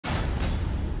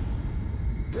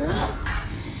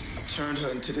I turned her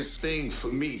into this thing for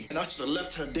me, and I should have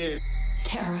left her dead.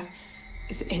 Kara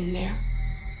is in there.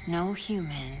 No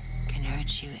human can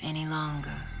hurt you any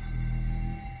longer.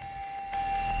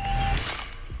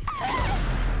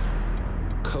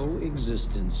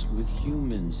 Coexistence with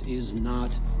humans is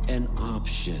not an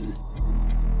option.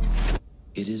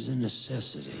 It is a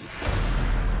necessity.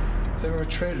 There are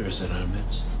traitors in our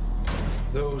midst.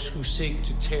 Those who seek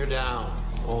to tear down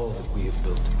all that we have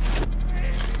built.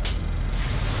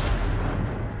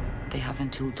 They have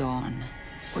until dawn,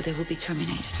 or they will be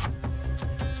terminated.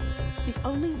 The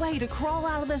only way to crawl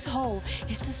out of this hole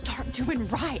is to start doing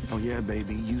right. Oh, yeah,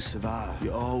 baby, you survive.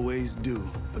 You always do.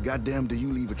 But goddamn, do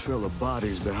you leave a trail of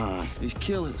bodies behind. These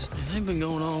killings, they've been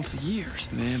going on for years.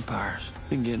 Vampires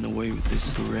been getting away with this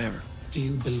forever. Do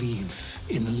you believe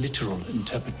in a literal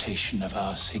interpretation of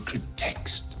our sacred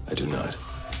text? I do not.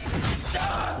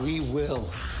 We will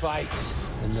fight,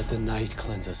 and let the night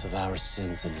cleanse us of our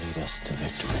sins and lead us to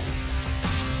victory.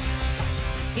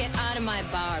 Get out of my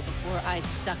bar before I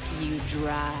suck you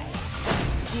dry.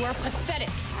 You are pathetic.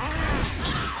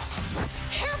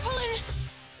 Hair pulling?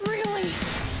 Really?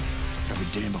 I'll be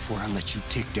damned before I let you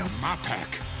take down my pack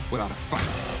without a fight.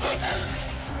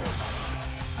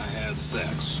 I had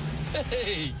sex.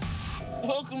 Hey,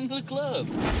 welcome to the club.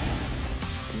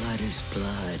 Blood is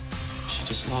blood. She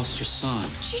just lost her son.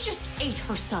 She just ate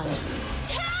her son.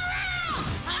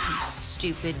 You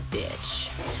stupid bitch.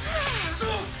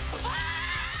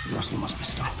 Russell must be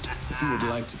stopped. If you would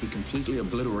like to be completely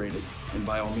obliterated, then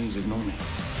by all means ignore me.